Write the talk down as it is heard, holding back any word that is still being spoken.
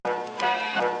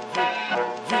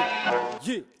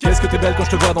Qu'est-ce que t'es belle quand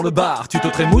je te vois dans le bar. Tu te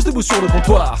trémousses debout sur le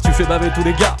comptoir. Tu fais baver tous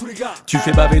les gars. Tu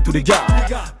fais baver tous les gars.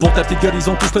 Pour ta petite gueule ils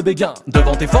ont tous le béguin.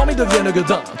 Devant tes formes ils deviennent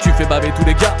gueudins. Tu fais baver tous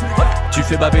les gars. Tu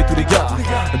fais baver tous les gars.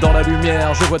 Dans la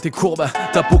lumière je vois tes courbes,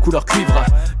 ta peau couleur cuivre.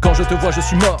 Quand je te vois je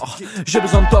suis mort, j'ai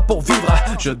besoin de toi pour vivre.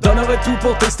 Je donnerai tout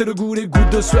pour tester le goût. Les gouttes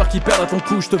de sueur qui perdent à ton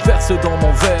cou, je te verse dans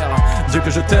mon verre. Dieu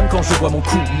que je t'aime quand je vois mon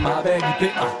cou. Ma belle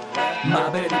IPA, ma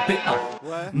belle IPA,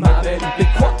 ma belle IP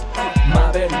quoi?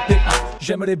 Ma belle IPA.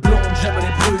 J'aime les blondes, j'aime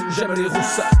les brunes, j'aime les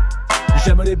rousses.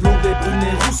 J'aime les blondes, les brunes,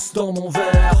 les rousses dans mon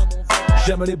verre.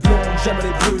 J'aime les blondes, j'aime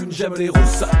les brunes, j'aime les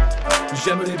rousses.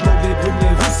 J'aime les blondes, les brunes,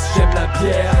 les rousses, j'aime la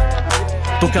bière.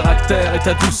 Ton caractère et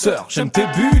ta douceur, j'aime tes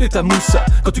bulles et ta mousse.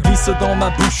 Quand tu glisses dans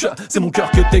ma bouche, c'est mon cœur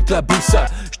que t'éclabousse.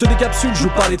 Je te décapsule, je joue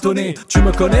pas l'étonné. Tu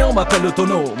me connais, on m'appelle le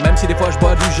tonneau. Même si des fois je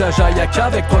bois du jaja, y'a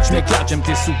qu'avec toi que je m'éclate. J'aime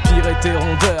tes soupirs et tes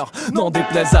rondeurs, n'en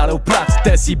déplaise à l'eau plate.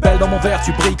 T'es si belle dans mon verre,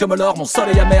 tu brilles comme l'or. Mon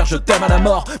soleil amer, je t'aime à la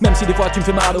mort. Même si des fois tu me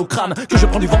fais mal au crâne, que je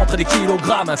prends du ventre et des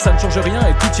kilogrammes. Ça ne change rien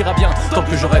et tout ira bien, tant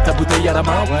que j'aurai ta bouteille à la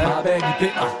main. Ma belle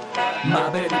IPA, ma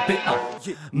belle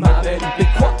IPA, ma belle IP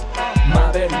quoi?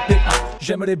 Ma belle IPA.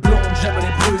 J'aime les blondes, j'aime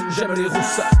les brunes, j'aime les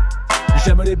rousses.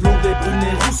 J'aime les blondes, les brunes,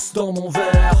 les rousses dans mon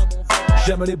verre.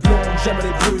 J'aime les blondes, j'aime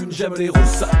les brunes, j'aime les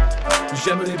rousses.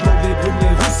 J'aime les blondes, les brunes,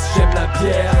 les rousses, j'aime la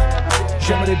bière.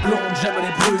 J'aime les blondes, j'aime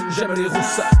les brunes, j'aime les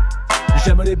rousses.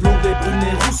 J'aime les blondes, les brunes,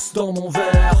 les rousses dans mon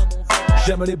verre.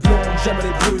 J'aime les blondes, j'aime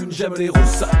les brunes, j'aime les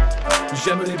rousses.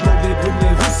 J'aime les blondes, les brunes,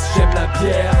 les rousses, j'aime la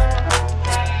bière.